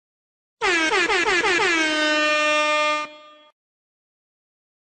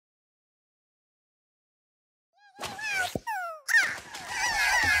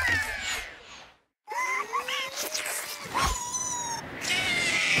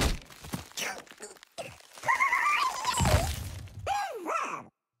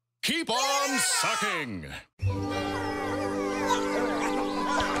sucking.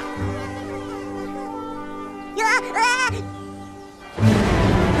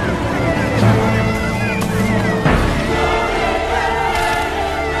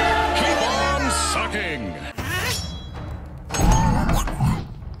 Keep on sucking.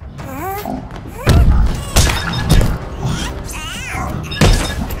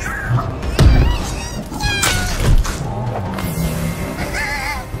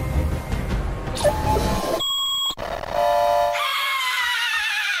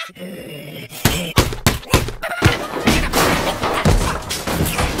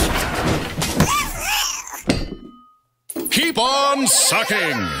 Keep on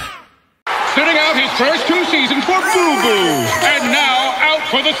sucking. Sitting out his first 2 seasons for Boo Boo. And now out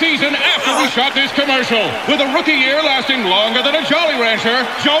for the season after we shot this commercial. With a rookie year lasting longer than a Jolly Rancher,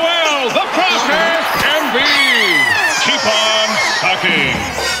 Joel, the process, MB. Keep on sucking.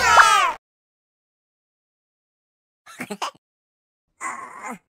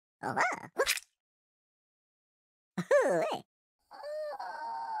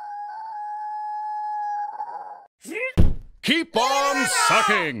 Keep on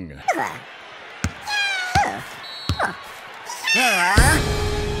sucking.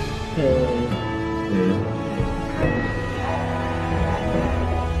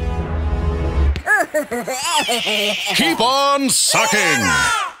 Keep on sucking.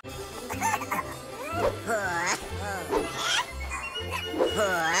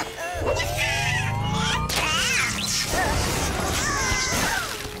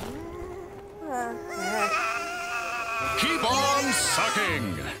 Keep on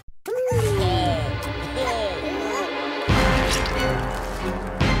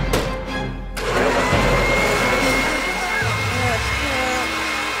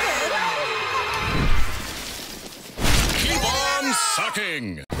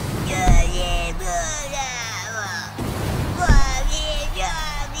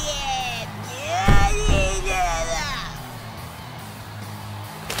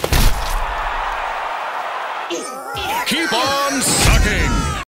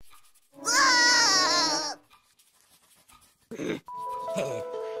sucking.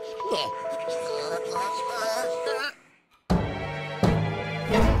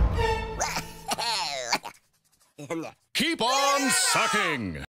 Keep on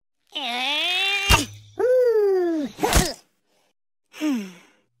sucking.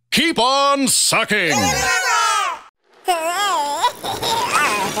 Keep on sucking.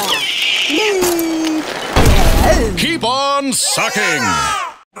 Keep on sucking.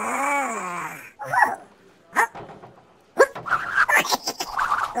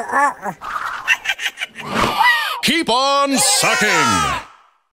 Keep on sucking.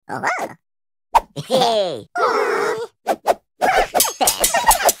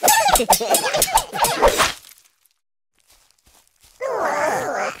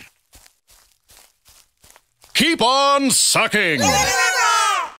 Keep on sucking. Keep on sucking.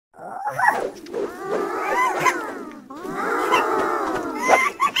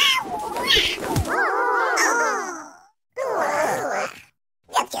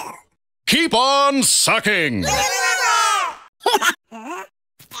 Keep on sucking.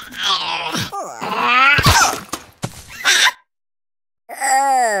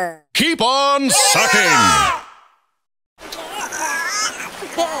 Keep on sucking. Keep on sucking.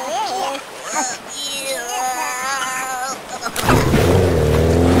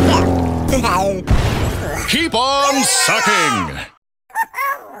 Keep on sucking.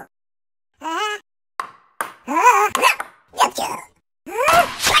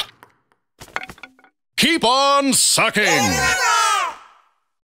 Keep on sucking.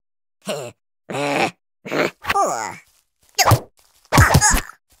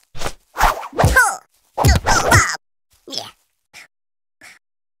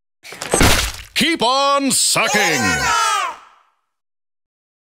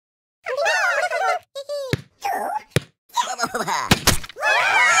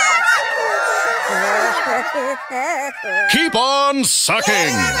 Keep on sucking.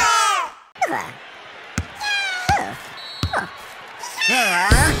 Keep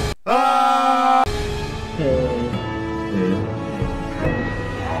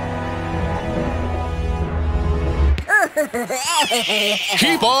on sucking.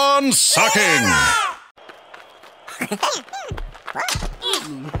 Keep on sucking.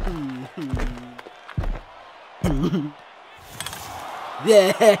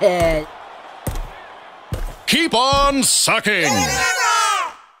 Keep on sucking.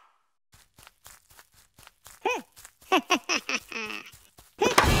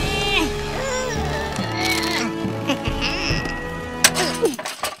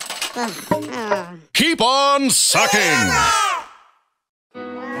 on sucking!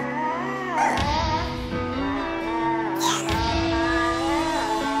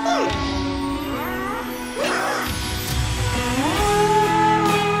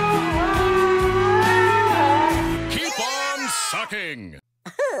 Keep on sucking!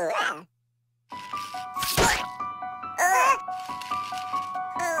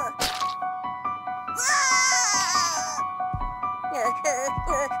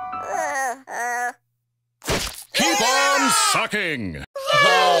 Keep on sucking!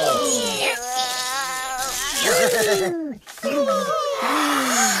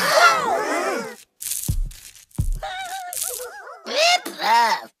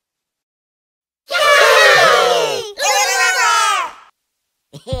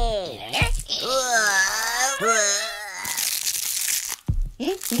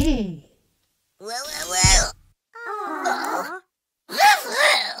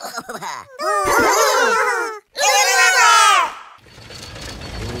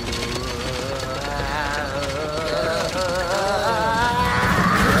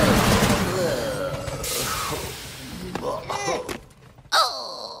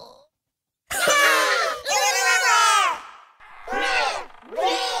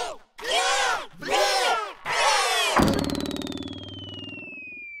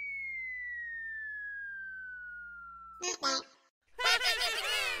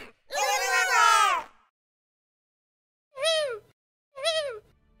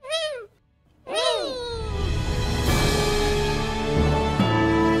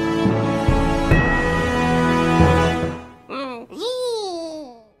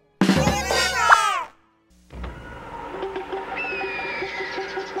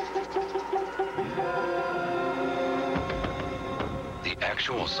 The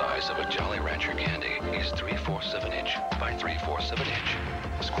actual size of a Jolly Rancher candy is 3/4 of an inch by 3/4 of an inch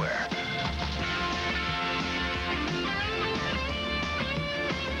square.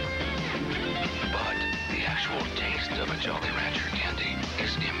 But the actual taste of a Jolly Rancher candy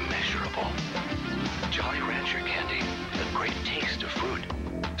is immeasurable. Jolly Rancher candy, the great taste of fruit,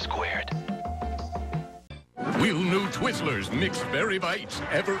 squared. Will new Twizzlers Mixed Berry Bites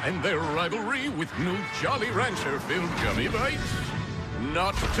ever end their rivalry with new Jolly Rancher filled gummy bites?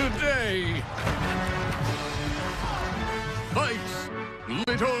 Not today! Bites,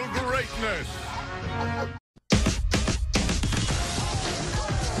 little greatness!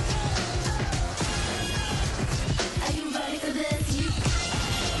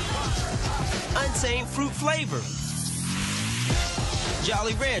 Untamed fruit flavor.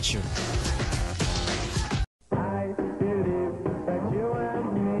 Jolly Rancher.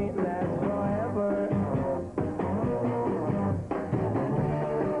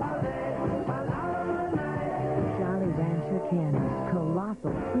 Jolly Rancher candy.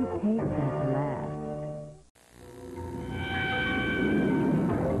 Colossal fruit taste that lasts.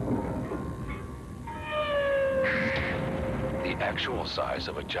 The actual size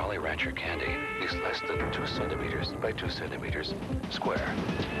of a Jolly Rancher candy is less than 2 centimeters by 2 centimeters square.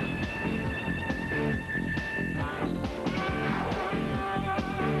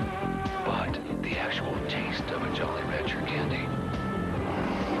 But the actual taste of a Jolly Rancher candy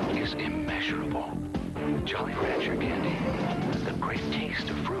is immeasurable. Jolly Rancher candy, the great taste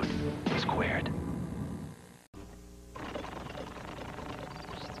of fruit, squared.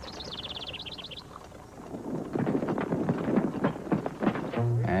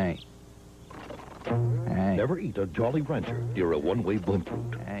 Hey. Never eat a Jolly Rancher. You're a one-way blimp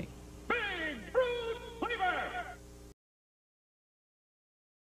route. Hey.